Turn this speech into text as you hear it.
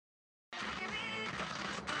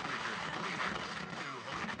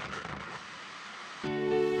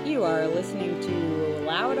You are listening to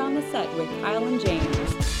Loud on the Set with Kyle and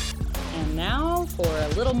James. And now for a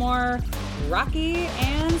little more Rocky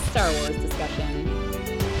and Star Wars discussion.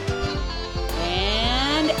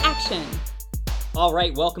 And action! All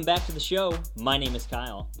right, welcome back to the show. My name is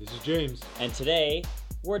Kyle. This is James. And today,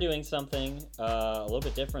 we're doing something a little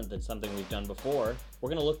bit different than something we've done before. We're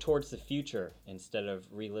going to look towards the future instead of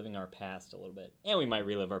reliving our past a little bit. And we might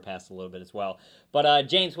relive our past a little bit as well. But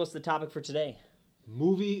James, what's the topic for today?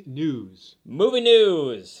 Movie news. Movie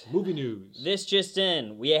news. Movie news. This just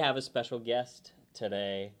in, we have a special guest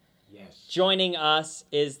today. Yes. Joining us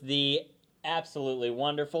is the absolutely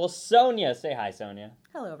wonderful Sonia. Say hi, Sonia.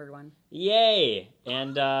 Hello, everyone. Yay!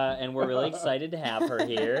 And we're really excited to have her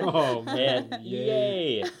here. Oh, man. And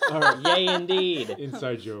yay! All right. Yay indeed.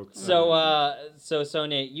 Inside joke. So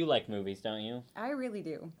Sonia, you like movies, don't you? I really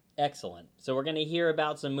do. Excellent. So we're gonna hear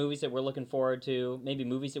about some movies that we're looking forward to, maybe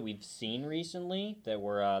movies that we've seen recently that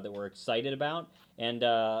we're excited about. And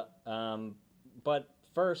but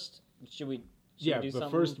first, should we do but something?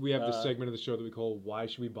 first we have the segment of the show that we call Why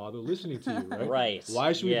Should We Bother Listening to You, right? Right.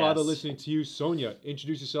 Why should we Yes. bother listening to you? Sonia,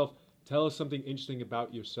 introduce yourself. Tell us something interesting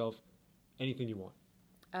about yourself. Anything you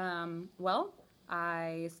want. Well,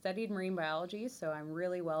 I studied marine biology, so I'm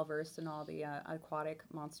really well versed in all the aquatic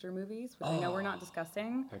monster movies, which I know we're not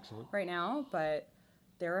discussing Excellent. right now, but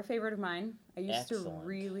they're a favorite of mine. I used to Excellent.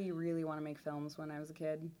 really, really want to make films when I was a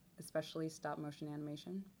kid, especially stop motion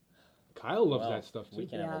animation. Kyle loves Well, that stuff too. We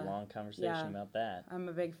can have a Yeah. long conversation Yeah. about that. I'm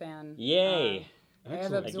a big fan. Yay! I have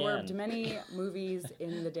Excellent. absorbed Again. many movies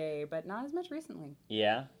in the day, but not as much recently.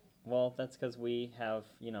 Yeah. Well, that's because we have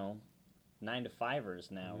 9 to 5ers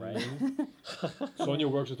now, right? Mm-hmm. Sonia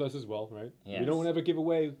works with us as well, right? Yes. We don't ever give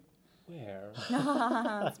away where.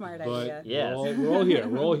 Smart But idea. Yes. we're all here.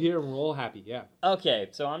 We're all here and we're all happy. Yeah. Okay,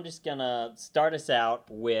 so I'm just gonna start us out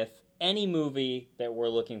with any movie that we're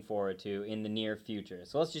looking forward to in the near future.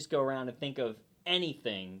 So let's just go around and think of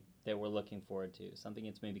anything that we're looking forward to. Something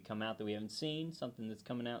that's maybe come out that we haven't seen, something that's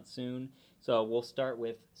coming out soon. So we'll start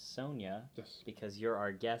with Sonia, Yes. because you're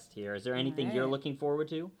our guest here. Is there anything you're Alright. looking forward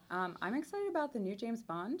to? I'm excited about the new James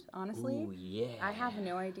Bond, honestly. Ooh, yeah. I have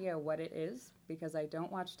no idea what it is because I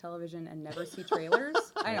don't watch television and never see trailers.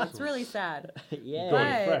 I know, it's really sad. Yeah. Going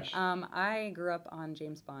But fresh. I grew up on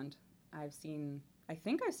James Bond. I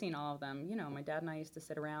think I've seen all of them. You know, my dad and I used to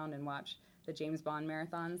sit around and watch the James Bond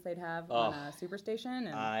marathons they'd have on a Superstation.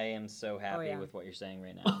 And I am so happy yeah. with what you're saying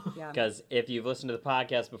right now. yeah, Because if you've listened to the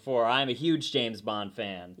podcast before, I'm a huge James Bond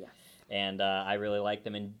fan. Yes. And I really like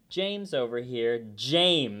them. And James over here,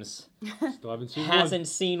 James, Still haven't seen hasn't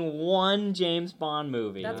seen one James Bond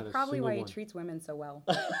movie. that's Not a probably why single he one. treats women so well.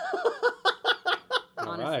 one. All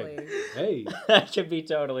honestly. right. Hey. That could be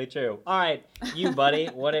totally true. All right, you buddy,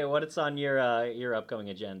 what's on your upcoming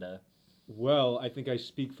agenda? Well, I think I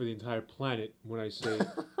speak for the entire planet when I say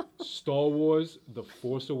Star Wars: The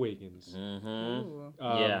Force Awakens. Mm-hmm. Ooh.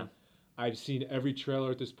 Yeah. I've seen every trailer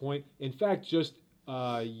at this point. In fact, just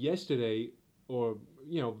yesterday, or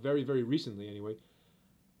very, very recently anyway,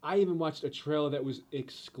 I even watched a trailer that was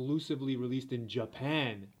exclusively released in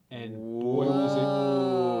Japan. And boy, was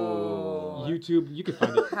Whoa. it YouTube. You can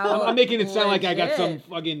find it. How I'm making it sound like I got some legit.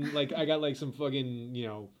 fucking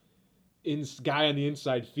guy on the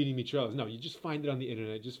inside feeding me trailers. No, you just find it on the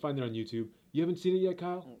internet. Just find it on YouTube. You haven't seen it yet,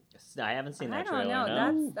 Kyle? I haven't seen I that don't trailer.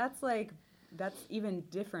 know. No. That's even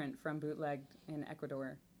different from bootleg in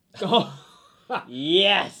Ecuador. Oh.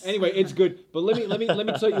 Yes. Anyway, it's good. But let me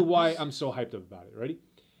tell you why I'm so hyped up about it. Ready?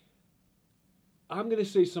 I'm gonna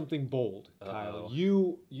say something bold, Kyle. Uh-oh.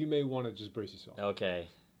 You may want to just brace yourself. Okay.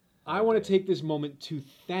 I want to take this moment to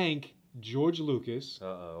thank George Lucas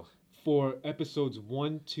Uh-oh. for episodes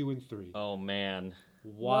 1, 2, and 3. Oh man.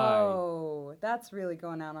 Why? Whoa, that's really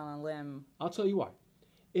going out on a limb. I'll tell you why.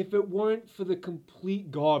 If it weren't for the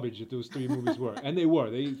complete garbage that those 3 movies were, and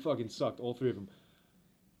they fucking sucked, all 3 of them,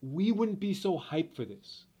 we wouldn't be so hyped for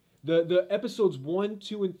this. The episodes 1,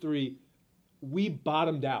 2, and 3, we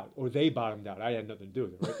bottomed out, or they bottomed out. I had nothing to do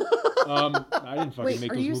with it, right? I didn't fucking Wait,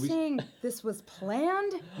 make are those you movies. saying this was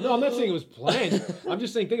planned? No, I'm not saying it was planned. I'm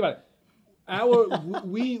just saying, think about it.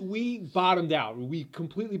 We bottomed out. We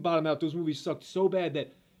completely bottomed out. Those movies sucked so bad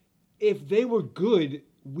that if they were good,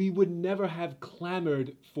 we would never have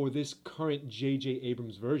clamored for this current J.J.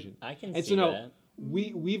 Abrams version. I can And see so now that.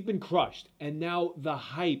 we've been crushed, and now the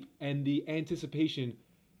hype and the anticipation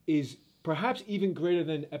is perhaps even greater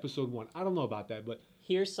than episode 1. I don't know about that, but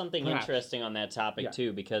Here's something Perhaps. interesting on that topic, Yeah.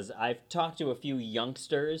 too, because I've talked to a few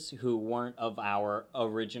youngsters who weren't of our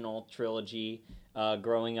original trilogy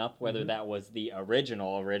growing up, whether that was the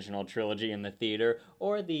original trilogy in the theater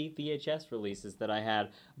or the VHS releases that I had.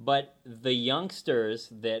 But the youngsters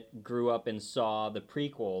that grew up and saw the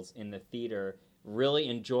prequels in the theater really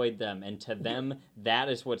enjoyed them, and to them, that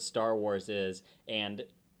is what Star Wars is. And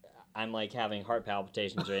I'm like having heart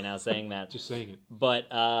palpitations right now saying that. Just saying it. But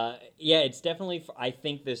yeah, it's definitely. I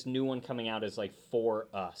think this new one coming out is like for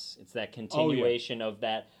us. It's that continuation of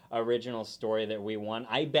that original story that we want.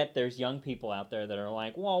 I bet there's young people out there that are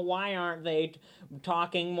like, well, why aren't they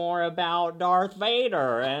talking more about Darth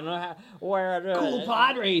Vader and where Cool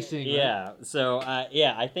pod racing. Right? Yeah. So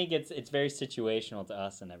yeah, I think it's very situational to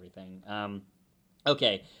us and everything.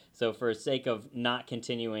 Okay, so for sake of not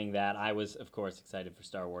continuing that, I was, of course, excited for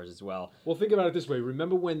Star Wars as well. Well, think about it this way.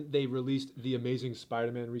 Remember when they released The Amazing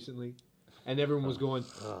Spider-Man recently? And everyone was going,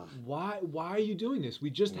 why are you doing this?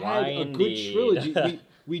 We just had a good trilogy.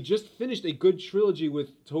 we just finished a good trilogy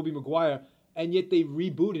with Tobey Maguire, and yet they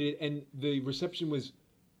rebooted it, and the reception was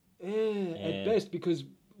at best because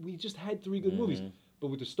we just had 3 good movies. But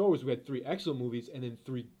with the Star Wars, we had 3 excellent movies and then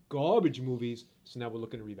 3 garbage movies. So now we're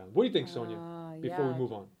looking to rebound. What do you think, Sonia, before we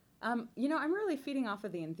move on? You know, I'm really feeding off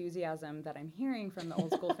of the enthusiasm that I'm hearing from the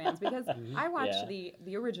old school fans because I watched the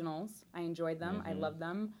originals. I enjoyed them. I loved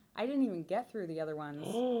them. I didn't even get through the other ones.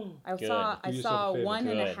 I saw one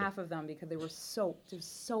and a half of them because they were so bad.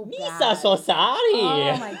 Misa so sorry.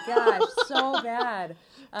 Oh my gosh, so bad.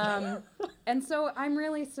 And so I'm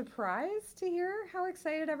really surprised to hear how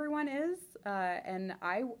excited everyone is. And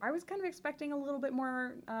I was kind of expecting a little bit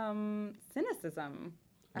more cynicism.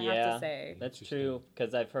 I have to say. That's true,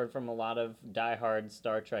 because I've heard from a lot of diehard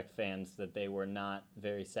Star Trek fans that they were not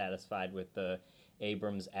very satisfied with the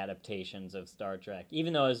Abrams adaptations of Star Trek.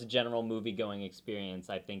 Even though as a general movie-going experience,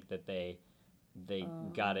 I think that they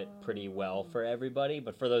got it pretty well for everybody.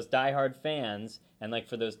 But for those diehard fans, and like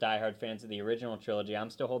for those diehard fans of the original trilogy, I'm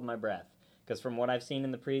still holding my breath. Because from what I've seen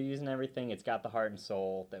in the previews and everything, it's got the heart and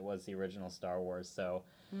soul that was the original Star Wars, so...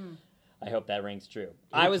 I hope that rings true.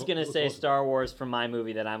 I was going to say Star Wars for my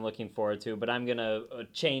movie that I'm looking forward to, but I'm going to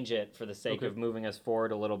change it for the sake of moving us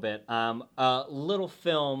forward a little bit. A little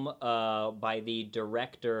film by the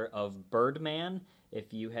director of Birdman,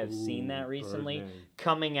 if you have seen that recently. Birdman.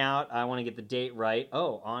 Coming out, I want to get the date right.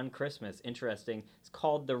 Oh, on Christmas. Interesting. It's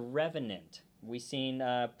called The Revenant. We seen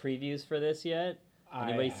previews for this yet?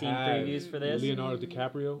 Anybody seen previews for this? Leonardo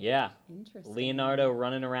DiCaprio? Yeah. Interesting. Leonardo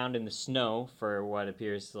running around in the snow for what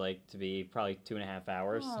appears like to be probably 2.5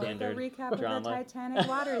 hours. Standard the recap drama. of the Titanic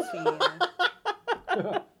water scene.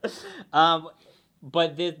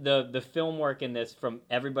 But the film work in this, from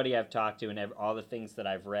everybody I've talked to and all the things that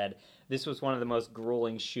I've read, this was one of the most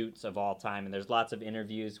grueling shoots of all time. And there's lots of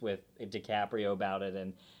interviews with DiCaprio about it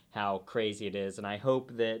and how crazy it is. And I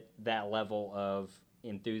hope that that level of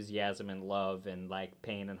enthusiasm and love and like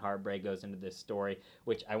pain and heartbreak goes into this story,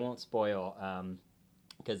 which I won't spoil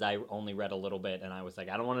because I only read a little bit and I was like,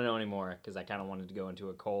 I don't want to know anymore because I kind of wanted to go into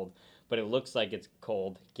it cold. But it looks like it's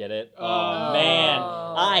cold. Get it? Oh man,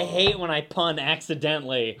 I hate when I pun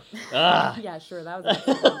accidentally. Yeah, sure, that was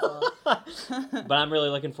accidental. But I'm really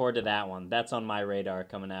looking forward to that one. That's on my radar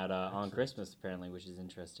coming out on Christmas apparently, which is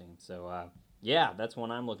interesting. So yeah, that's one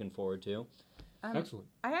I'm looking forward to. Excellent.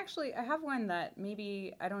 I have one that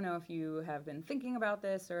maybe, I don't know if you have been thinking about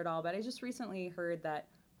this or at all, but I just recently heard that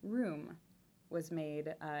Room was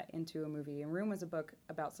made into a movie. And Room was a book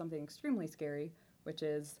about something extremely scary, which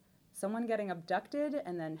is someone getting abducted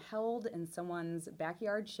and then held in someone's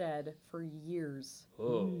backyard shed for years.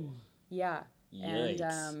 Oh. Yeah. Yikes.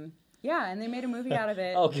 And and they made a movie out of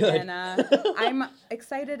it. Oh, good. And I'm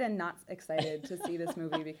excited and not excited to see this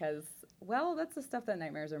movie because, well, that's the stuff that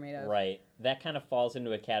nightmares are made of. Right. That kind of falls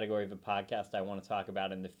into a category of a podcast I want to talk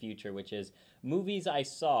about in the future, which is movies I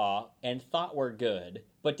saw and thought were good,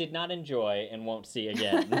 but did not enjoy and won't see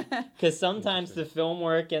again. Because sometimes the film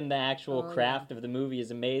work and the actual craft of the movie is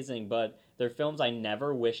amazing, but they're films I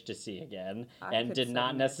never wish to see again and did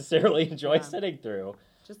not necessarily enjoy sitting through.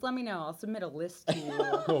 Just let me know. I'll submit a list to you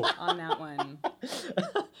on that one.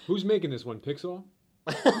 Who's making this one? Pixar?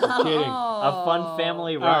 Kidding. A fun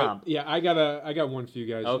family romp. All right. Yeah, I got one for you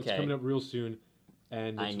guys. Okay. It's coming up real soon.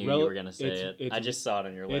 And I it's knew you were going to say it. I just saw it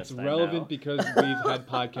on your list. It's relevant because we've had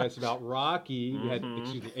podcasts about Rocky. We had,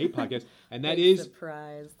 a podcast. And that is...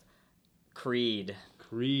 Surprised. Creed.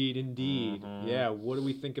 Creed, indeed. Yeah, what do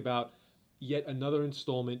we think about yet another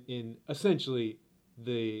installment in essentially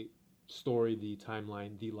the story, the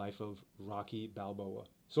timeline, the life of Rocky Balboa?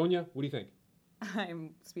 Sonia, what do you think?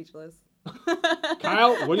 I'm speechless.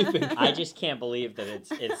 Kyle, what do you think? I just can't believe that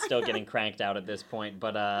it's still getting cranked out at this point.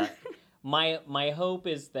 But my hope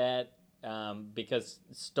is that because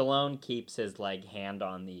Stallone keeps his like hand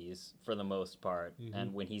on these for the most part,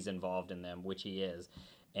 and when he's involved in them, which he is,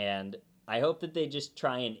 and I hope that they just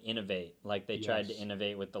try and innovate like they tried to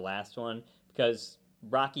innovate with the last one, because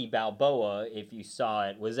Rocky Balboa, if you saw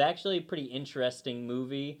it, was actually a pretty interesting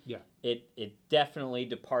movie. Yeah. It definitely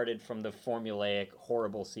departed from the formulaic,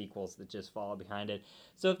 horrible sequels that just follow behind it.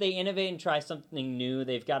 So if they innovate and try something new,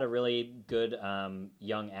 they've got a really good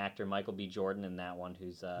young actor, Michael B. Jordan, in that one,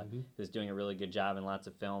 who's doing a really good job in lots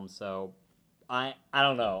of films. So I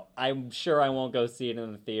don't know. I'm sure I won't go see it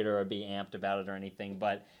in the theater or be amped about it or anything,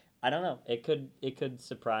 but I don't know. It could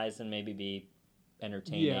surprise and maybe be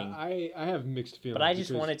entertaining. Yeah, I have mixed feelings. But I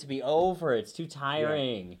just want it to be over. It's too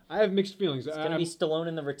tiring. Yeah. I have mixed feelings. It's gonna be Stallone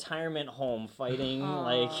in the retirement home fighting.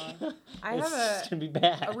 Like, I it's have gonna be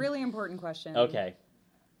bad. a really important question. Okay.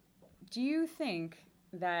 Do you think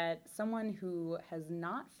that someone who has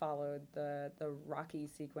not followed the Rocky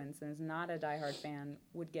sequence and is not a diehard fan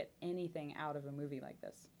would get anything out of a movie like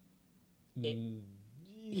this?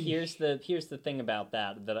 Here's the thing about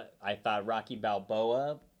that I thought Rocky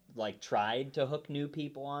Balboa like tried to hook new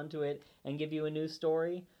people onto it and give you a new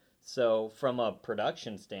story. So from a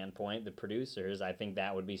production standpoint, the producers, I think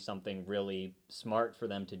that would be something really smart for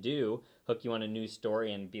them to do. Hook you on a new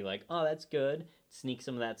story and be like, oh, that's good. Sneak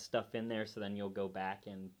some of that stuff in there so then you'll go back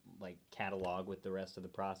and like catalog with the rest of the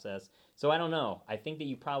process. So I don't know. I think that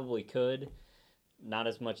you probably could. Not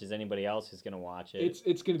as much as anybody else who's going to watch it.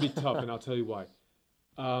 It's going to be tough, and I'll tell you why.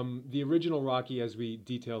 The original Rocky, as we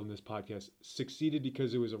detailed in this podcast, succeeded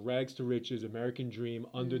because it was a rags to riches, American dream,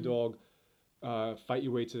 underdog, fight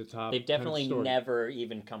your way to the top. They've definitely kind of story. never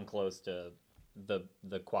even come close to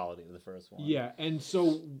the quality of the first one. Yeah, and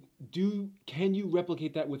so can you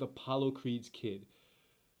replicate that with Apollo Creed's kid?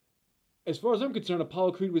 As far as I'm concerned,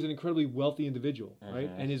 Apollo Creed was an incredibly wealthy individual,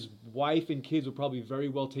 right? And his wife and kids were probably very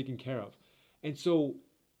well taken care of. And so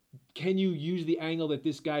can you use the angle that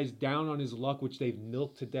this guy's down on his luck, which they've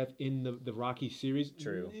milked to death in the Rocky series?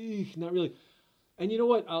 True. Not really. And you know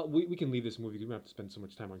what? We can leave this movie because we don't have to spend so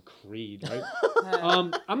much time on Creed,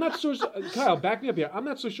 right? I'm not so Kyle, back me up here. I'm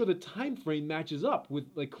not so sure the time frame matches up with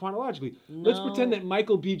like chronologically. No. Let's pretend that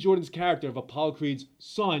Michael B. Jordan's character of Apollo Creed's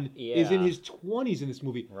son is in his 20s in this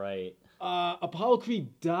movie. Right. Apollo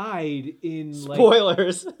Creed died in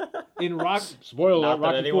Spoilers. In Rock. Spoiler Not alert,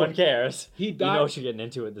 Rocky that anyone 4. cares. He died. You know what you're getting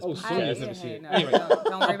into at this point. Sonya's never seen it. No, Anyway.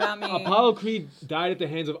 don't worry about me. Apollo Creed died at the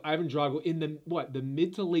hands of Ivan Drago in the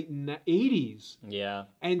mid to late 80s. Yeah.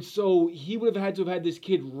 And so he would have had to have had this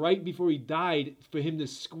kid right before he died for him to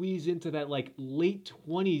squeeze into that like late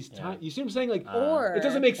 20s time. You see what I'm saying? Like, Or it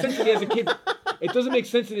doesn't make sense that he has a kid. It doesn't make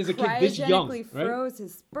sense that he has a kid this young. Cryogenically Right? froze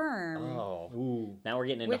his sperm. Oh. Ooh. Now we're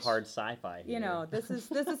getting into hard sci-fi here. You know, this is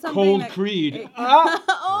something Cold that, Creed. oh.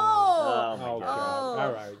 Oh my Oh, god. God.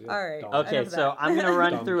 All right. All right. Dumb. Okay, Enough of so that. I'm gonna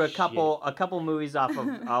run Dumb through a shit. couple movies off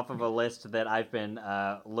of a list that I've been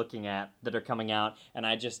looking at that are coming out, and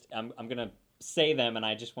I'm gonna say them, and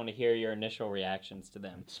I just want to hear your initial reactions to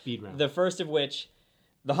them. Speed round. The first of which,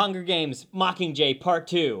 The Hunger Games: Mockingjay Part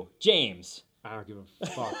 2. James. I don't give a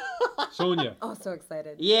fuck. Sonya. Oh, so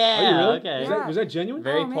excited. Yeah. Are you really? Okay. Yeah. Was that genuine?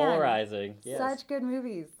 Very Oh, man. polarizing. Yes. Such good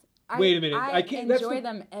movies. Wait a minute. I I can't- that's enjoy the-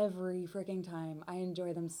 them every freaking time. I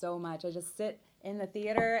enjoy them so much. I just sit in the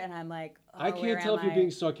theater and I'm like, oh, I where can't tell am if you're I?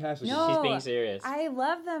 being sarcastic. No. She's being serious. I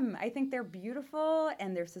love them. I think they're beautiful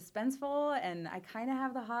and they're suspenseful, and I kind of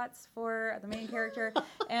have the hots for the main character,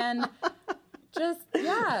 and just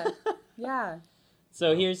yeah.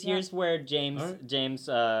 So here's where James All right. James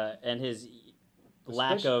and his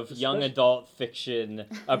lack of young especially- adult fiction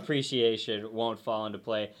appreciation won't fall into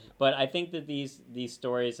play. But I think that these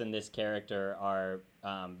stories and this character are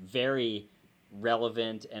very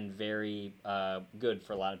relevant and very good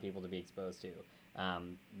for a lot of people to be exposed to,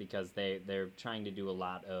 because they're trying to do a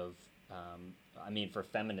lot of for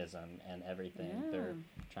feminism and everything. Yeah. They're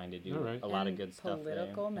trying to do All right. a lot of And good stuff there.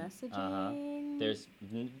 political messaging. There's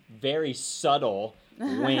very subtle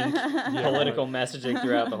wink political messaging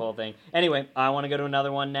throughout the whole thing. Anyway, I want to go to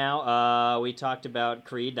another one now. We talked about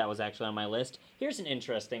Creed. That was actually on my list. Here's an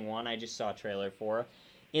interesting one I just saw a trailer for.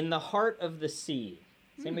 In the Heart of the Sea.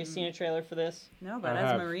 Has anybody seen a trailer for this? No, but I as a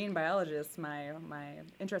have. marine biologist, my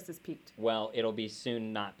interest is piqued. Well, it'll be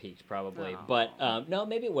soon not peaked, probably. Oh. But, no,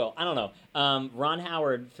 maybe it will. I don't know. Ron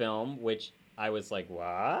Howard film, which I was like,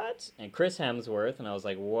 what? And Chris Hemsworth, and I was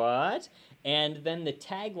like, what? And then the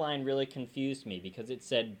tagline really confused me because it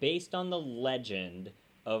said, based on the legend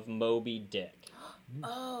of Moby Dick.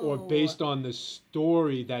 or based on the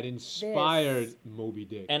story that inspired This. Moby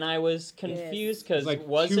Dick. And I was confused because It's like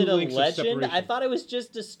was two it a links of legend? I separation. thought it was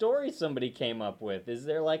just a story somebody came up with. Is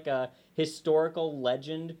there like a historical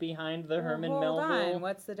legend behind the Herman Hold Melville? on.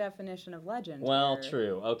 What's the definition of legend? Well, here?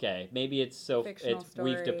 true. Okay, maybe it's Fictional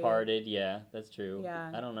we've story. departed. Yeah, that's true.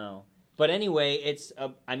 Yeah. I don't know. But anyway, it's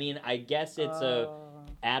a. I mean, I guess it's a Oh.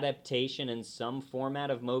 adaptation in some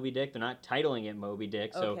format of Moby Dick. They're not titling it Moby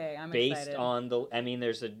Dick, so Okay, I'm based excited. on the. I mean,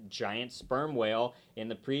 there's a giant sperm whale in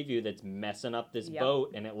the preview that's messing up this Yep.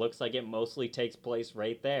 boat, and it looks like it mostly takes place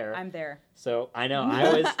right there. I'm there. So I know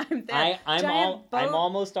I was. I'm there. I'm Giant I'm boat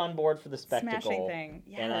almost on board for the spectacle. smashing thing.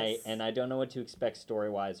 Yes. And I don't know what to expect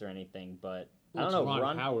story wise or anything, but Well, I it's don't know.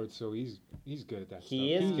 Ron Howard, so he's good at that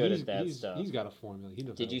He stuff. is good at that he's, stuff. He's got a formula. He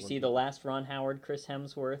knows. Did how to you work see it. the last Ron Howard Chris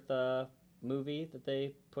Hemsworth movie that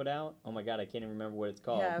they put out? Oh my god, I can't even remember what it's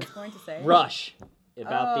called. Yeah, I was going to say. Rush,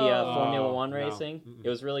 about the Oh. Formula Oh, One no. racing. Mm-mm. It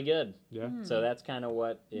was really good. Yeah. So that's kind of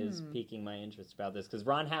what is Hmm. piquing my interest about this, because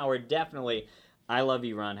Ron Howard definitely. I love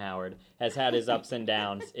you, Ron Howard. Has had his ups and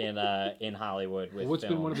downs in Hollywood with What's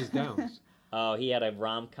film. been one of his downs? Oh, he had a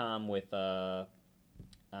rom com with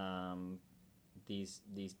these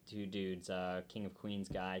two dudes, King of Queens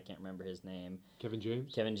guy. I can't remember his name. Kevin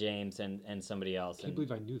James. Kevin James and somebody else. I can't and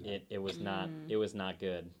believe I knew that. it was not Mm. it was not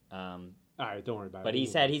good. All right, don't worry about it. But We'll he's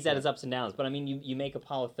move on. had his ups and downs. But I mean, you make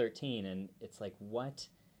Apollo 13, and it's like what?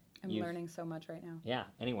 I'm You've- learning so much right now. Yeah.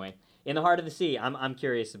 Anyway, In the Heart of the Sea. I'm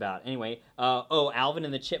curious about. Anyway, Alvin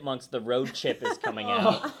and the Chipmunks: The Road Chip is coming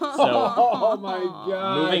out. So Oh my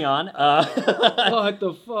god. moving on. What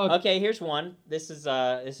the fuck? Okay, here's one. This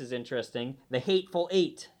is interesting. The Hateful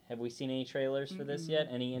Eight. Have we seen any trailers for this yet?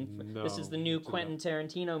 Any info? No, This is the new what's it Quentin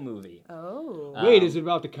Tarantino movie. Oh. Wait, is it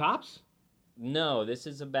about the cops? No, this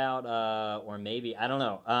is about, or maybe I don't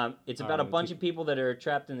know. It's about a Alright, bunch it's- of people that are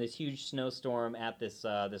trapped in this huge snowstorm at this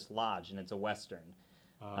lodge, and it's a western.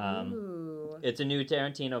 Ooh. It's a new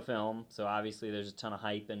Tarantino film, so obviously there's a ton of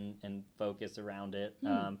hype and focus around it.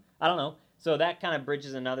 Hmm. I don't know. So that kind of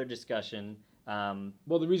bridges another discussion.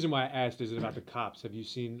 Well, the reason why I asked is it about the cops. Have you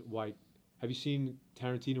seen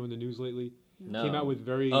Tarantino in the news lately? No. Came out with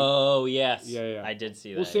very. Oh yes. Yeah. I did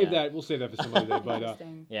see that. We'll save yeah. that. We'll save that for some other day. But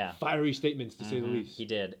Interesting. Yeah. fiery statements to say the Mhm, least. He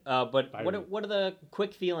did. But Fiery. what are the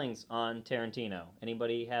quick feelings on Tarantino?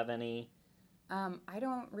 Anybody have any? I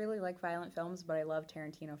don't really like violent films, but I love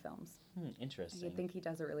Tarantino films. I Interesting. think he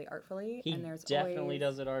does it really artfully, He and there's definitely always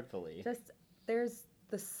does it artfully. there's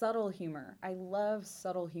the subtle humor. I love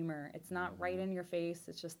subtle humor. It's not right in your face.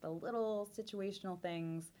 It's just the little situational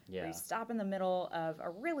things where Yeah. you stop in the middle of a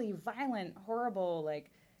really violent, horrible,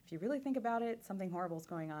 like if you really think about it, something horrible's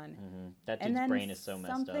going on. Hmm That And dude's then brain is so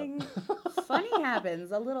messed something up. funny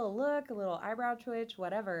happens, a little look, a little eyebrow twitch,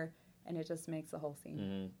 whatever, and it just makes the whole scene.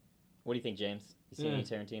 hmm What do you think, James? You seen any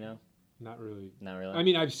Tarantino? Not really. Not really. I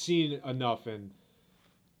mean, I've seen enough, and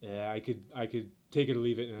yeah, I could take it or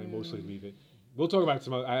leave it, and I mostly leave it. We'll talk about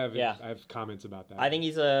some. I have comments about that. I think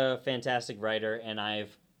he's a fantastic writer, and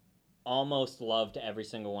I've almost loved every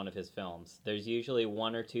single one of his films. There's usually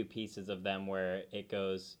one or two pieces of them where it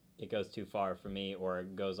goes too far for me, or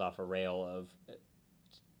it goes off a rail of.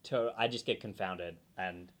 I just get confounded,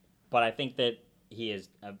 but I think that he is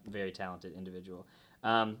a very talented individual.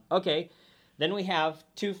 Okay, then we have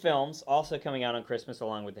two films also coming out on Christmas,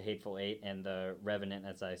 along with The Hateful Eight and The Revenant,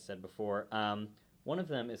 as I said before. One of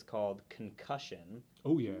them is called Concussion.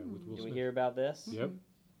 Oh yeah, with Will Did we Smith. hear about this? Yep.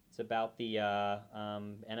 It's about the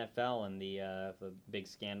NFL and the big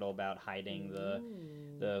scandal about hiding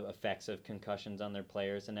the effects of concussions on their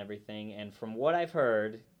players and everything. And from what I've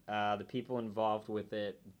heard, the people involved with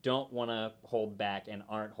it don't want to hold back and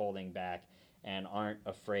aren't holding back and aren't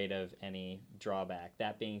afraid of any drawback.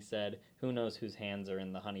 That being said, who knows whose hands are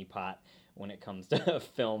in the honey pot when it comes to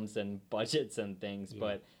films and budgets and things. Yeah.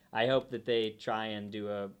 But I hope that they try and do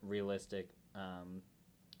a realistic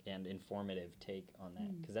and informative take on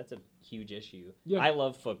that, because that's a huge issue. Yeah. I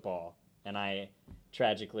love football, and I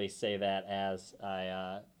tragically say that as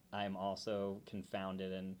I'm also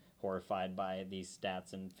confounded and horrified by these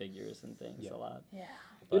stats and figures and things Yeah. a lot. Yeah.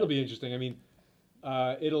 But- It'll be interesting. I mean,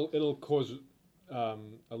 it'll cause a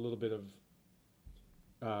little bit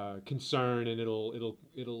of concern, and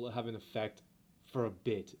it'll have an effect for a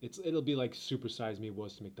bit. It'll be like Super Size Me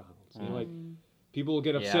was to McDonald's. You know, like people will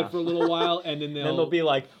get upset Yeah. for a little while, and then Then they'll be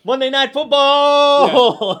like, Monday Night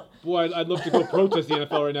Football! boy, I'd love to go protest the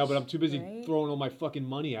NFL right now, but I'm too busy Right? throwing all my fucking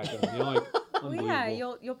money at them. You know, like Well, yeah,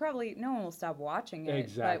 unbelievable. you'll probably no one will stop watching it.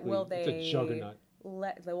 Exactly. But will they? It's a juggernaut.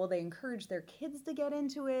 Will they encourage their kids to get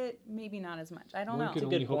into it? Maybe not as much. I don't One know. can That's a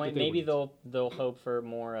only good hope that point. they Maybe wouldn't. they'll hope for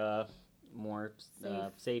more more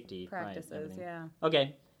Safe safety practices. Right, everything. Yeah.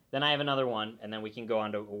 Okay, then I have another one, and then we can go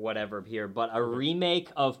on to whatever here. But a remake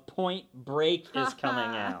of Point Break is coming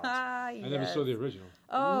out. I never saw the original.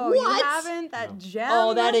 Oh, What? you haven't? That No. gem.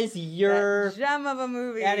 Oh, that is your. that gem of a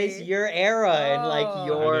movie. That is your era and like Oh.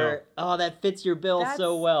 your. Oh, that fits your bill so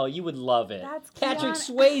That's- well. You would love it. that's Patrick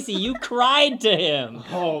Keanu- Swayze. You cried to him.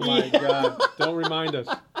 Oh my God! Don't remind us.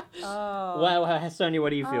 Oh. Well, Sonia, what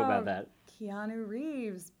do you feel about Oh. that? Keanu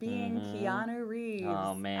Reeves being Mhm. Keanu Reeves.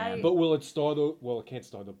 Oh, man. But will it star the? Well, it can't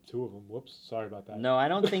star the two of them. Whoops, sorry about that. No, I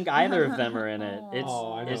don't think either of them are in it. It's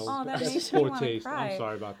Oh, I know. it's Oh, that That's makes me poor wanna taste. cry. I'm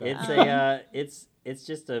sorry about that. it's a it's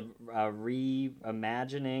just a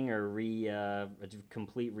reimagining or a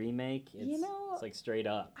complete remake. It's, it's like straight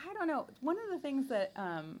up. I don't know. One of the things that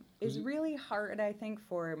is really hard, I think,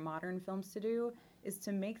 for modern films to do is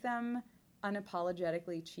to make them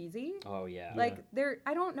unapologetically cheesy. Oh yeah. Like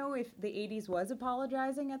I don't know if the 80s was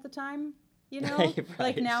apologizing at the time, you know? Right.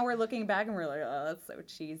 Like now we're looking back and we're like, oh, that's so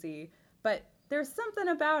cheesy. But there's something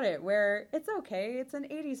about it where it's okay. It's an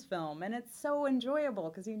 80s film and it's so enjoyable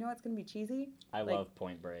because you know it's going to be cheesy. I like- love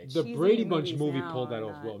Point Break. The cheesy Brady Bunch movies movie now pulled that are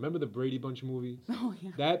off not. well. Remember the Brady Bunch movie? Oh,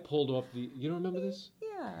 yeah. That pulled off the. You don't remember this?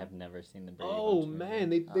 Yeah. I've never seen the Brady Oh Bunch movie. man,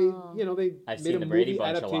 they Oh. you know they I've made seen a the Brady movie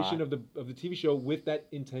Bunch a adaptation lot. of the TV show with that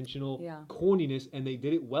intentional Yeah. corniness, and they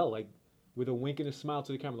did it well, like with a wink and a smile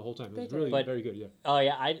to the camera the whole time. It They was did. really But- very good. Yeah. Oh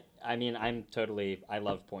yeah, I mean I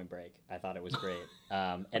loved Point Break. I thought it was great,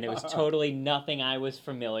 and it was totally nothing I was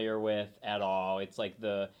familiar with at all. It's like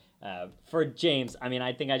for James. I mean,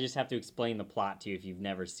 I think I just have to explain the plot to you if you've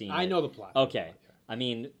never seen it. I know the plot. Okay. I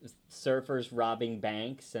mean, surfers robbing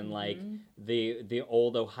banks, and like the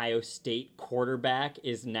old Ohio State quarterback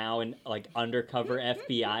is now an like undercover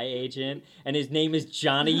FBI agent, and his name is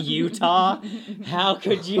Johnny Utah. How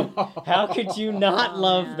could you not Oh,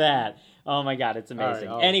 love man. that? Oh my God, it's amazing.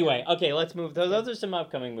 All right, Anyway, okay, let's move. Those are some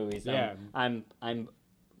upcoming movies. Yeah. I'm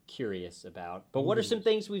curious about. But what are some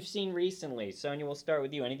things we've seen recently? Sonia, we'll start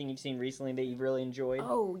with you. Anything you've seen recently that you've really enjoyed?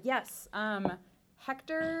 Oh, yes.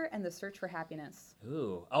 Hector and the Search for Happiness.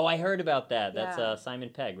 Ooh. Oh, I heard about that. That's Yeah. Simon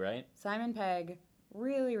Pegg, right? Simon Pegg,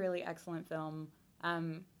 really, really excellent film.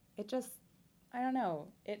 It just, I don't know,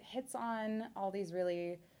 it hits on all these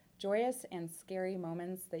really joyous and scary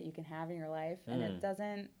moments that you can have in your life, and it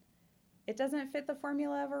doesn't fit the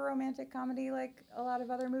formula of a romantic comedy like a lot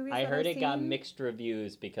of other movies. I that heard I've it got seen. mixed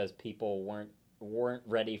reviews because people weren't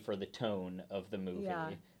ready for the tone of the movie.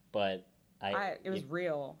 Yeah. But It was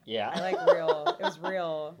real. Yeah. I like real. It was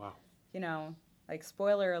real. Wow. You know, like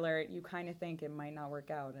spoiler alert, you kind of think it might not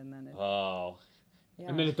work out, and then it. Oh. Yeah.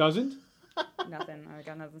 And then it doesn't. Nothing. I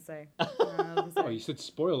got nothing to say. I got nothing to say. Oh, you said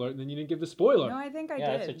spoiler, and then you didn't give the spoiler. No, I think I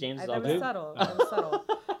Yeah, did. that's what James is that all was about. subtle. Oh. That was subtle.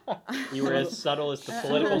 You were as subtle as the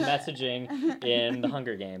political messaging in the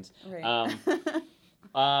Hunger Games. Right.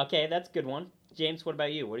 Okay, that's a good one. James, what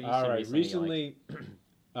about you? What have you All seen right. recently? you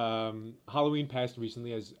Recently, Halloween passed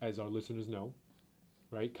recently, as our listeners know,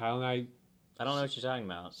 right? Kyle and I like? I don't know what you're talking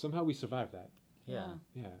about. somehow we survived that. Yeah.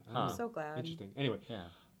 Yeah. I Huh. don't I'm so glad. Interesting. Anyway. Yeah.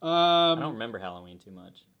 I don't Um, remember Halloween too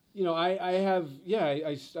much. you know, I have, yeah,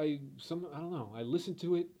 I don't know. I listened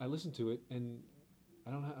to it, and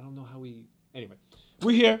I don't know how we. Anyway,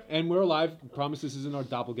 we're here and we're alive. I promise this isn't our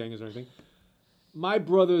doppelgangers or anything. My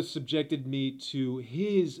brother subjected me to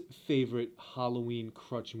his favorite Halloween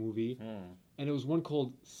crutch movie, and it was one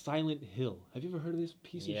called Silent Hill. Have you ever heard of this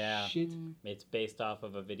piece Yeah. of shit? It's based off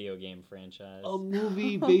of a video game franchise. A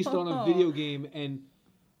movie based on a video game, and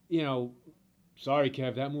you know, sorry,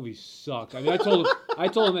 Kev, that movie sucked. I mean, I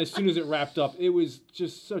told him as soon as it wrapped up, it was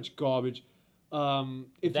just such garbage.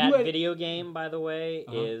 If That you had, video game, by the way,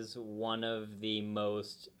 Uh-huh. is one of the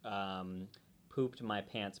most pooped my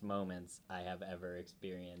pants moments I have ever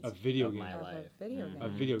experienced A video of game. my Of a life. video Mhm. game. a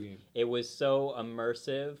video game. It was so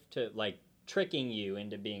immersive to like tricking you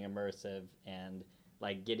into being immersive and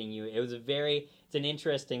like getting you. It's an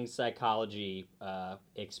interesting psychology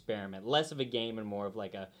experiment. Less of a game and more of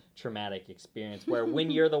like a traumatic experience where when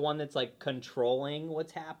you're the one that's like controlling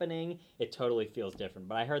what's happening, it totally feels different.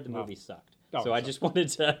 But I heard the Wow. movie sucked. Oh, So it I sucked. just wanted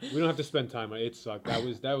to. We don't have to spend time on it. It sucked.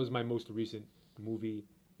 That was my most recent movie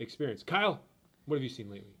experience. Kyle, what have you seen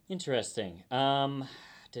lately? Interesting. I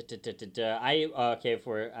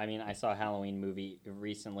saw a Halloween movie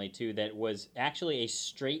recently too that was actually a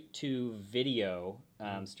straight to video,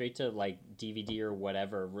 straight to like DVD or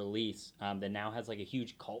whatever release that now has like a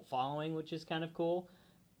huge cult following, which is kind of cool.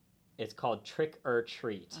 It's called Trick or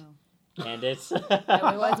Treat. Oh. And it's No, it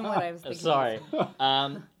wasn't what I was thinking. sorry,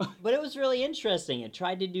 but it was really interesting. It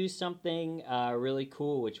tried to do something really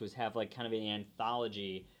cool, which was have like kind of an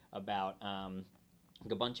anthology about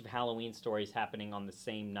like a bunch of Halloween stories happening on the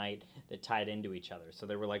same night that tied into each other. So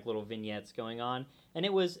there were like little vignettes going on, and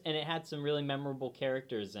it had some really memorable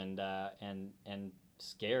characters and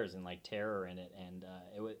scares and like terror in it, and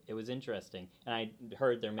it was interesting. And I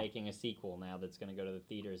heard they're making a sequel now that's going to go to the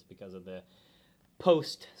theaters because of the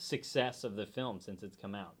post success of the film since it's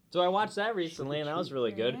come out. So I watched that recently, and that was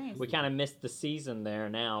really Very good. nice. We kind of missed the season there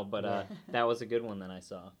now, but that was a good one that I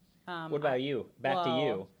saw. What about you? Back to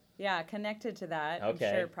you. Yeah, connected to that. Okay.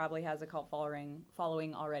 I'm sure it probably has a cult following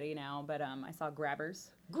already now, but I saw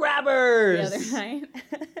Grabbers Grabbers! the other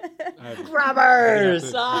night.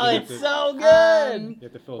 Grabbers! Oh, it's so good! You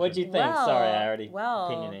have to fill What'd it you in. think? Sorry, I already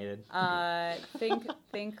opinionated.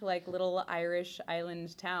 Think like little Irish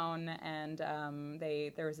island town, and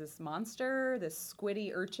there was this monster, this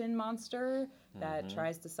squiddy urchin monster that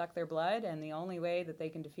tries to suck their blood, and the only way that they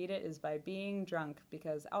can defeat it is by being drunk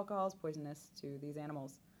because alcohol is poisonous to these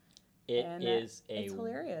animals. It's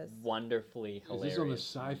hilarious. Wonderfully hilarious. Is this on the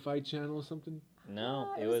Sci-Fi Channel or something? No,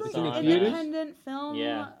 It it was was like on an theaters? independent film,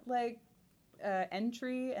 Yeah. like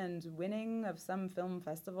entry and winning of some film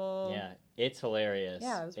festival. Yeah, it's hilarious.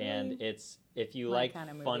 Yeah, it was and really it's if you my like kind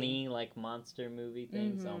of movie. funny like monster movie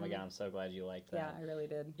things. Oh my Mhm. god, I'm so glad you liked Yeah, that. I really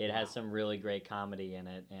did. It has some really great comedy in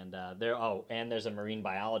it, and there's a marine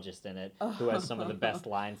biologist in it who has some of the best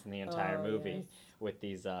lines in the entire Oh, movie yes. with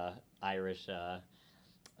these Irish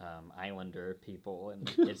Islander people,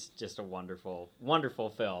 and it's just a wonderful, wonderful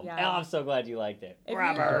film. Yeah. Oh, I'm so glad you liked it. If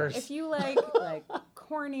Grabbers. if you like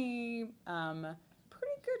corny,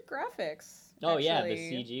 pretty good graphics. Oh yeah, the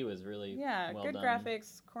actually. CG was really well good done.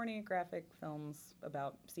 graphics, corny graphic films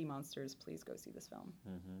about sea monsters. Please go see this film.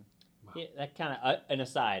 Mm-hmm. Yeah, that kind of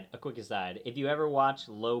a quick aside. If you ever watch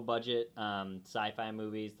low budget sci-fi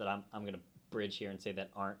movies that I'm gonna bridge here and say that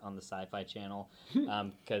aren't on the Sci-Fi Channel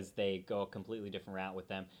because they go a completely different route with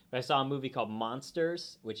them. But I saw a movie called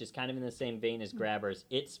Monsters, which is kind of in the same vein as Grabbers.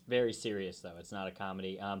 It's very serious though. It's not a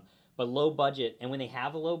comedy. But low budget, and when they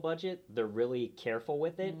have a low budget, they're really careful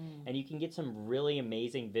with it, and you can get some really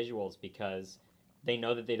amazing visuals because they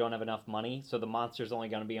know that they don't have enough money, so the monster's only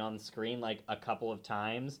going to be on the screen like a couple of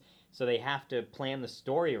times, so they have to plan the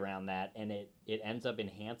story around that, and it ends up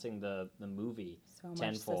enhancing the movie So much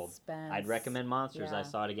tenfold. suspense. I'd recommend Monsters. I Yeah.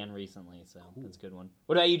 saw it again recently, so that's a good one.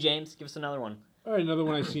 What about you, James? Give us another one. All right, another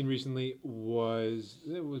one I've seen recently was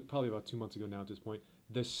probably about 2 months ago now at this point.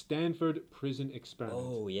 The Stanford Prison Experiment.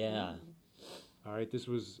 Oh yeah. All right, this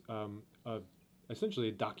was essentially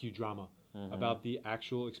a docudrama about the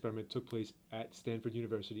actual experiment took place at Stanford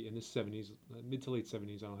University in the 70s, mid to late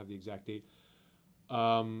 70s. I don't have the exact date.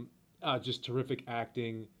 Just terrific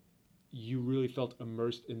acting. You really felt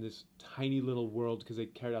immersed in this tiny little world because they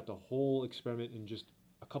carried out the whole experiment in just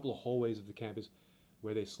a couple of hallways of the campus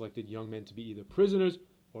where they selected young men to be either prisoners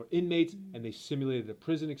or inmates, and they simulated a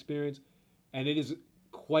prison experience. And it is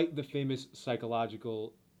quite the famous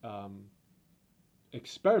psychological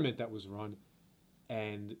experiment that was run,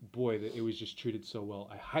 and boy, it was just treated so well.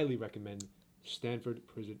 I highly recommend Stanford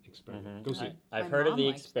Prison Experiment. Go see it. I've My heard of mom the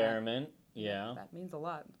liked that. experiment. Yeah. That means a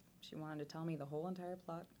lot. She wanted to tell me the whole entire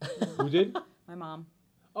plot. Who did? My mom.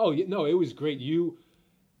 Oh, yeah, no, it was great.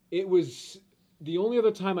 It was the only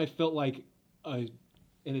other time I felt like an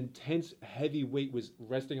intense, heavy weight was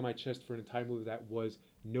resting on my chest for an entire movie. That was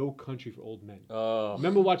No Country for Old Men. Oh.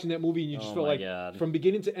 Remember watching that movie and you just Oh felt my like, God. from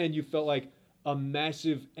beginning to end, you felt like a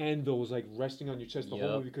massive anvil was like resting on your chest the whole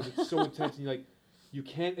Yep. movie because it's so intense and you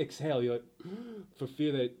can't exhale. You're like, for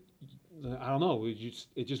fear that, I don't know,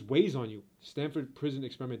 it just weighs on you. Stanford Prison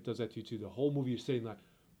Experiment does that to you too. The whole movie you're sitting like,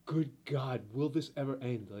 good God, will this ever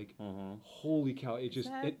end? Like, holy cow! It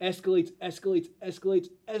escalates.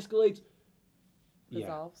 Yeah.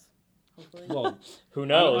 Resolves. Hopefully. Well, Who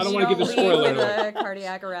knows? I don't You wanna give the leave spoiler with alert. a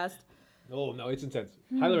cardiac arrest. oh no, it's intense.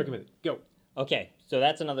 Highly recommend it. Go. Okay, so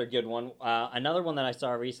that's another good one. Another one that I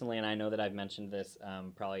saw recently, and I know that I've mentioned this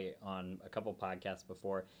probably on a couple podcasts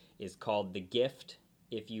before, is called The Gift.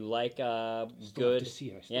 If you like Still good, have to see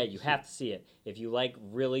it. you have to see it. If you like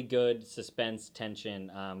really good suspense,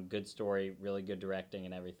 tension, good story, really good directing,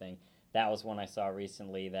 and everything, that was one I saw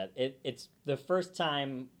recently. That it's the first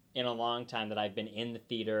time in a long time that I've been in the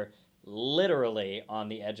theater, literally on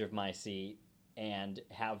the edge of my seat, and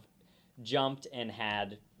have jumped and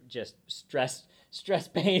had just stress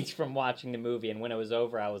pains from watching the movie. And when it was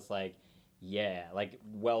over, I was like, yeah, like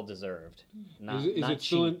well deserved. Not, Is not it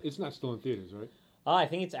still cheap. it's not still in theaters, right? Oh, I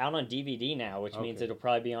think it's out on DVD now, which means Okay. it'll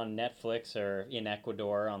probably be on Netflix or in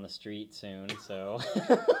Ecuador on the street soon. So,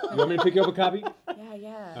 You want me to pick you up a copy?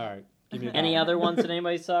 Yeah. All right. Give me a any copy. other ones that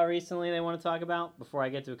anybody saw recently they want to talk about before I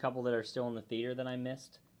get to a couple that are still in the theater that I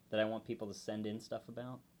missed that I want people to send in stuff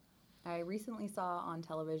about? I recently saw on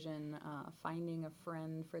television Finding a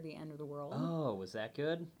Friend for the End of the World. Oh, was that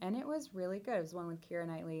good? And it was really good. It was one with Keira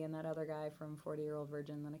Knightley and that other guy from 40-Year-Old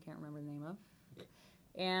Virgin that I can't remember the name of.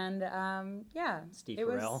 And Steve it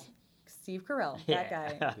Carell. was Steve Carell, Yeah.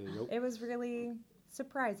 that guy. There you go. It was really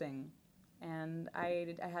surprising, and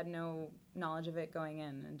I had no knowledge of it going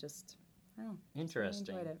in, and just I don't know.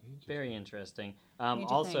 Interesting. Really enjoyed it. Very interesting. What'd you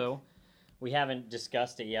Also, we haven't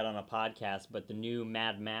discussed it yet on a podcast, but the new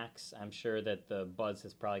Mad Max, I'm sure that the buzz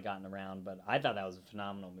has probably gotten around, but I thought that was a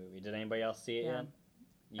phenomenal movie. Did anybody else see it Yeah. yet?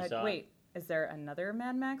 You saw Wait, is there another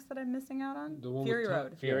Mad Max that I'm missing out on? The one with Fury Tom-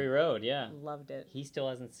 Road. it? Fury Road, yeah. Loved it. He still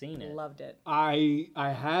hasn't seen it. Loved it. I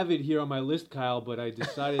have it here on my list, Kyle, but I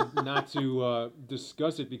decided not to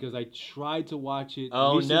discuss it because I tried to watch it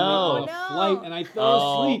Oh, recently no. on a Oh, no. flight and I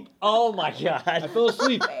fell asleep. Oh my I god. fell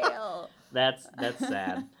asleep. Fail. That's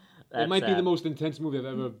sad. That's It might be sad. the most intense movie I've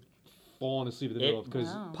ever fallen asleep in the middle of because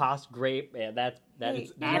Wow. Post grape. Yeah, that's Hey,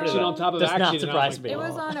 it's you action know, on top of does action. not and I was surprise like, me. It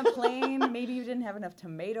was "Oh." on a plane. Maybe you didn't have enough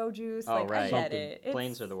tomato juice. Oh, Like I right. get Something. it. It's,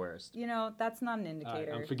 Planes are the worst. You know, that's not an All right,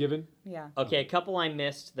 indicator. I'm forgiven. Yeah. Okay, a couple I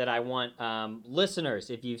missed that I want listeners.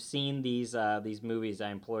 If you've seen these movies,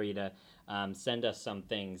 I implore you to send us some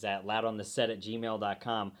things at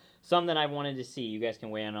loudontheset@gmail.com. Some that I wanted to see. You guys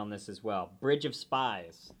can weigh in on this as well. Bridge of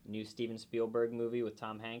Spies, new Steven Spielberg movie with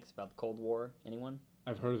Tom Hanks about the Cold War. Anyone?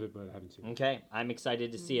 I've heard of it, but I haven't seen it. Okay, I'm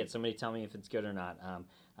excited to see it. Somebody tell me if it's good or not.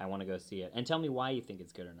 I want to go see it. And tell me why you think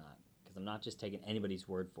it's good or not, because I'm not just taking anybody's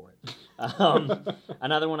word for it.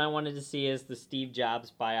 Another one I wanted to see is the Steve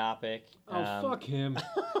Jobs biopic. Oh, fuck him.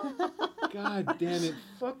 God damn it.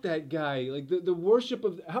 Fuck that guy. Like, the worship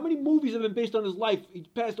of... How many movies have been based on his life? He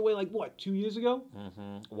passed away, like, what, 2 years ago?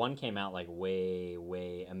 One came out like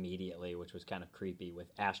way immediately, which was kind of creepy with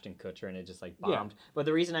Ashton Kutcher, and it just like Yeah. bombed. But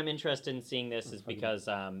the reason I'm interested in seeing this is because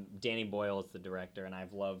Danny Boyle is the director, and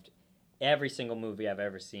I've loved every single movie I've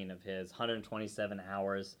ever seen of his. 127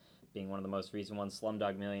 Hours being one of the most recent ones.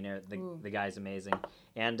 Slumdog Millionaire, the guy's amazing,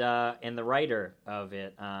 and the writer of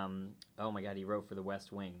it. Oh my God, he wrote for The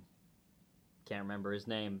West Wing. Can't remember his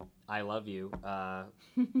name. I love you,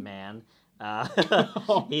 man.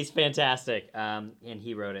 He's fantastic, and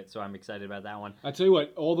he wrote it, so I'm excited about that one. I tell you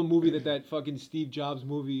what, all the movie that fucking Steve Jobs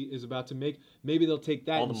movie is about to make, maybe they'll take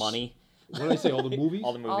that. All the money, What did I say? All the movies?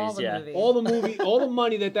 all the movies, All the yeah. movies. all the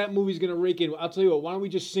money that movie's gonna rake in. I'll tell you what. Why don't we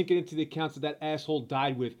just sink it into the accounts that asshole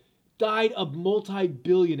died with? Died a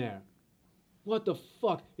multi-billionaire. What the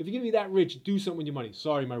fuck? If you're gonna be that rich, do something with your money.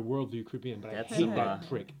 Sorry, my worldview creeped me in, but That's I hate some, that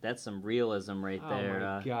prick. That's some realism right Oh there.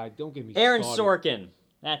 my god! Don't get me Aaron started. Sorkin,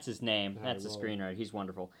 that's his name. I That's the love screenwriter. He's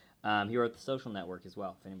wonderful. He wrote The Social Network as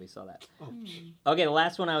well, if anybody saw that. Oh, Okay, the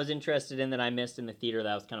last one I was interested in that I missed in the theater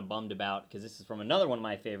that I was kind of bummed about, because this is from another one of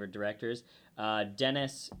my favorite directors,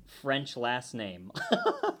 Dennis French last name.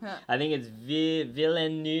 I think it's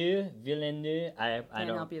Villeneuve. I Can't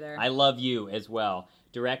don't help you there. I love you as well.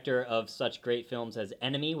 Director of such great films as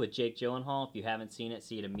Enemy with Jake Gyllenhaal. If you haven't seen it,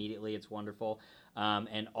 see it immediately. It's wonderful.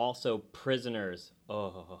 And also Prisoners.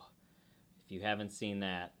 Oh, if you haven't seen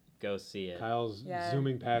that, go see it. Kyle's Yeah.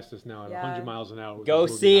 zooming past us now at Yeah. 100 miles an hour. with Go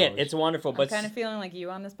his movie see it. knowledge. It's wonderful. I'm But kind of feeling like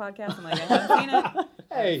you on this podcast. I'm like, I haven't seen it.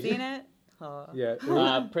 Hey. Seen it? Oh,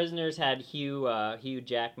 Yeah. Prisoners had Hugh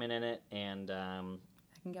Jackman in it, and I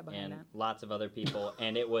can get behind and that. lots of other people,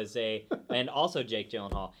 and it was and also Jake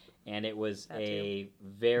Gyllenhaal, and it was That a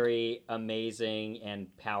very amazing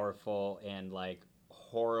and powerful and like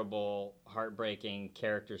horrible, heartbreaking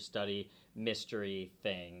character study mystery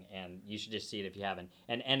thing, and you should just see it if you haven't.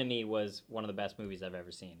 And Enemy was one of the best movies I've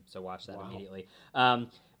ever seen, so watch that Wow. immediately.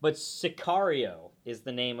 But Sicario is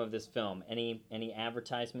the name of this film. Any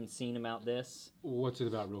advertisements seen about this? What's it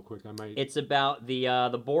about, real quick? I might. It's about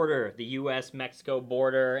the border, the U.S.-Mexico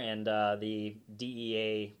border, and the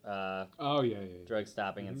DEA Oh yeah. drug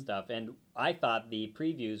stopping and stuff. And I thought the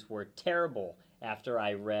previews were terrible after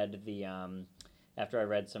I read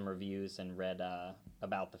some reviews and read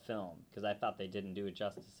about the film, because I thought they didn't do it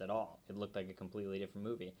justice at all. It looked like a completely different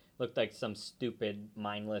movie. It looked like some stupid,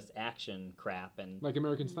 mindless action crap. And Like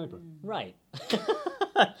American Sniper. right.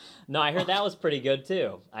 No, I heard that was pretty good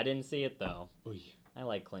too. I didn't see it though. Oy. I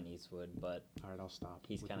like Clint Eastwood, but All right, I'll stop.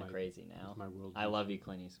 he's with kind of my- crazy now. with my world I view. love you,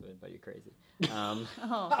 Clint Eastwood, but you're crazy.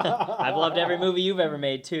 Oh, I've loved every movie you've ever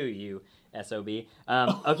made too, you SOB.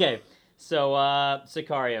 Okay, so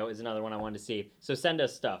Sicario is another one I wanted to see. So send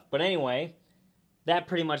us stuff. But anyway, that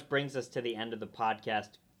pretty much brings us to the end of the podcast.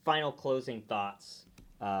 Final closing thoughts.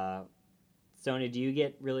 Sonia, do you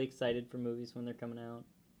get really excited for movies when they're coming out?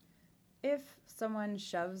 if someone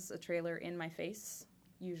shoves a trailer in my face,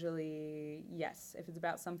 usually yes. If it's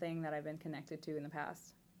about something that I've been connected to in the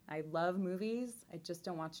past, I love movies. I just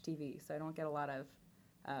don't watch TV, so I don't get a lot of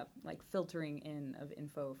like filtering in of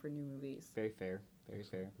info for new movies. Very fair. Very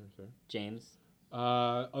fair. Very fair. James?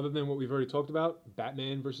 Other than what we've already talked about,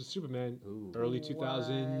 Batman versus Superman, Ooh. early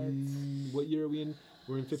 2000. What year are we in?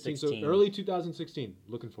 We're in 15, 16. so early 2016.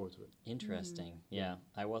 Looking forward to it. Interesting. Yeah,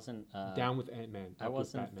 I wasn't... Down with Ant-Man. I up with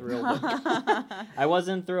wasn't Batman. thrilled with, I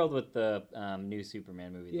wasn't thrilled with the new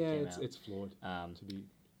Superman movie that Yeah, came it's out. it's flawed to be.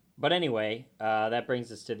 But anyway, that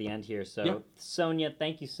brings us to the end here. So, Yeah. Sonia,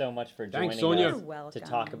 thank you so much for joining Thanks, Sonia. us You're welcome. to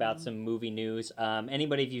talk about some movie news.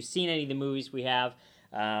 Anybody, if you've seen any of the movies we have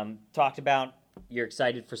talked about, you're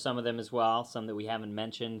excited for some of them as well, some that we haven't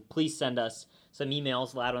mentioned, please send us some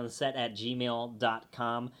emails,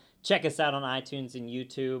 loudontheset@gmail.com. Check us out on iTunes and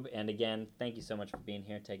YouTube. And again, thank you so much for being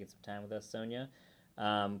here, taking some time with us, Sonia.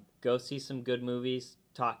 Go see some good movies.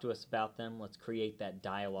 Talk to us about them. Let's create that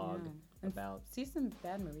dialogue And about... see some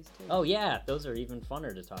bad movies too. Oh, yeah. Those are even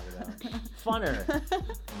funner to talk about. Funner.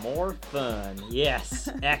 More fun. Yes.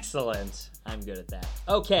 Excellent. I'm good at that.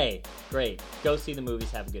 Okay. Great. Go see the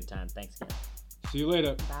movies. Have a good time. Thanks again. See you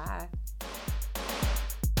later. Bye.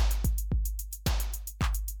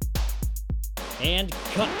 And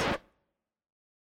cut.